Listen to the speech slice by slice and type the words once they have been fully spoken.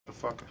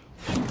motherfucker.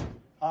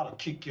 I ought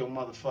to kick your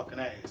motherfucking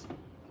ass.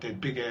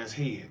 That big ass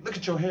head. Look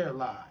at your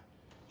hairline.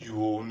 You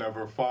will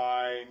never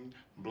find,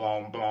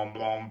 blom, blom,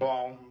 blom,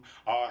 blom,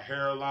 a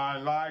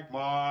hairline like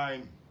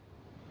mine.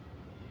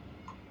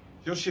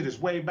 Your shit is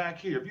way back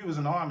here. If you was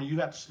in the army, you'd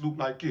have to salute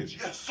like this.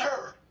 Yes,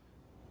 sir.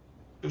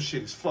 Your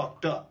shit is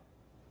fucked up.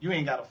 You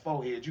ain't got a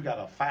 4-head, you got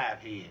a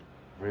 5-head.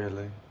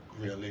 Really?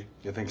 Really?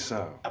 You think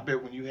so? I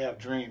bet when you have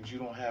dreams, you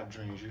don't have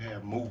dreams, you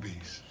have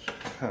movies.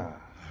 Huh.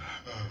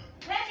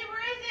 Reggie, where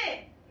is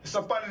it? It's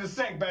up under the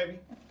sink, baby.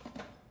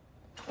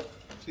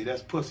 See,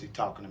 that's pussy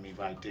talking to me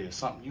right there.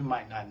 Something you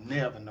might not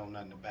never know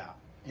nothing about.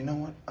 You know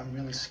what? I'm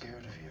really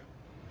scared of you.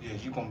 Yeah,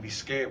 you gonna be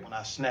scared when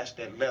I snatch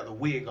that leather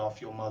wig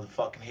off your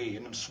motherfucking head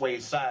and them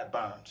suede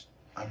sideburns.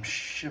 I'm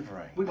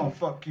shivering. We gonna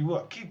fuck you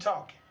up. Keep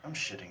talking. I'm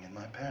shitting in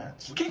my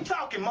pants. Keep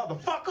talking,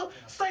 motherfucker.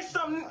 Say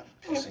something. I'm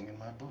pissing in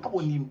my boots. I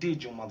wouldn't even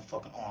did your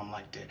motherfucking arm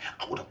like that.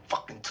 I would have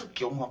fucking took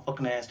your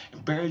motherfucking ass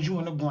and buried you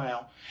in the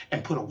ground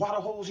and put a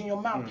water hose in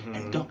your mouth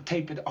and duct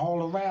tape it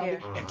all around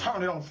it and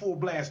turn it on full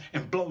blast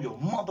and blow your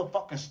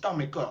motherfucking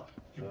stomach up.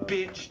 You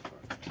bitch.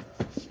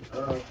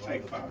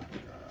 Take 5.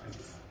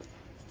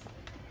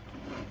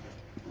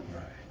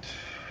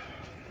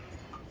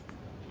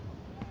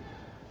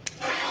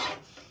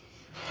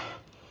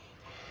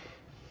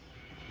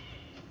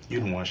 You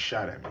the one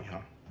shot at me, huh?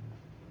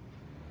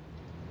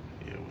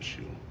 Yeah, it was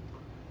you.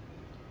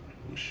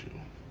 It was you.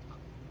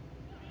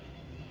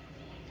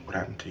 What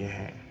happened to your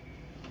hand?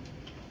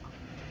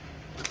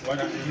 What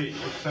I didn't hear you?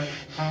 What you say?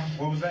 Huh?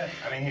 What was that?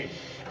 I didn't hear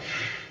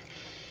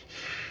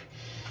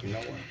you. You know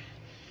what?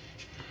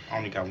 I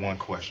only got one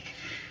question.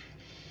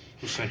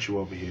 Who sent you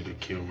over here to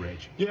kill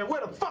Reggie? Yeah,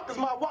 where the fuck is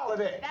my wallet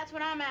at? That's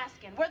what I'm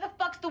asking. Where the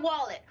fuck's the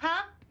wallet,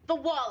 huh? The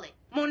wallet.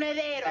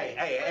 Monedero.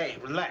 Hey,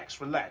 relax,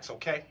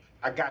 okay?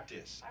 I got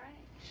this. All right.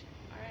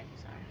 All right,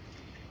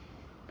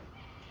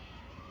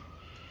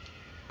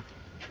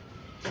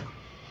 sorry.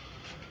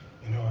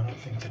 You know, I don't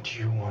think that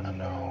you want to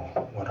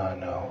know what I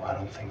know. I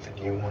don't think that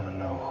you want to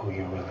know who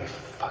you're really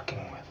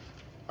fucking with.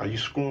 Are you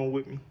screwing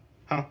with me?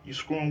 Huh? You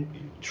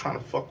trying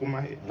to fuck with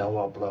my head? No,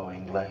 I'll blow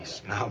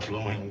English. Now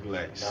blowing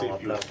glass. No, See I'll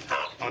if you blow.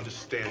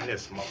 understand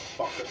this,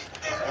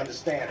 motherfucker.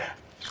 Understand that.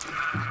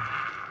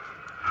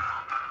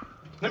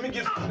 Let me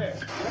get some of that.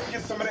 Let me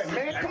get some of that.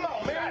 Man, come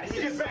on, man.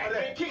 Get back,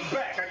 man. Kick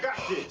back. I got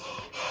this.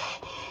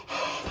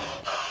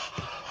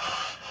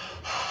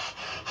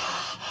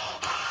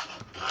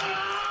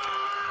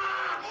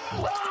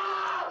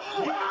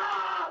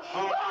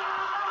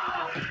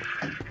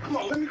 Come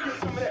on, let me get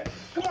some of that.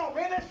 Come on,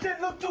 man. That shit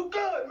look too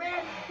good,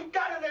 man. You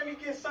gotta let me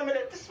get some of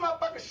that. This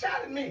motherfucker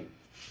shot at me.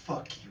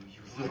 Fuck you,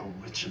 you little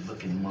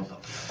Richard-looking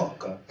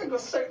motherfucker. I'm gonna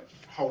say.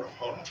 Hold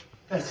on.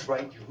 That's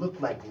right, you look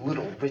like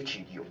little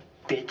Richard, you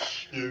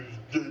bitch.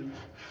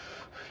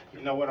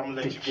 You know what? I'm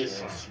gonna let you get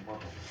some.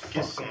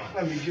 Get some.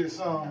 Let me get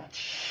some.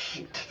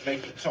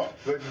 Make you talk.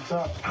 Let me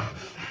talk.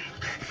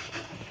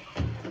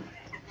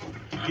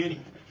 Get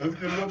him.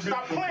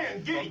 Stop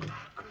playing. Get him.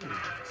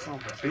 Son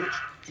of a bitch.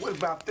 What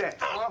about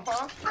that?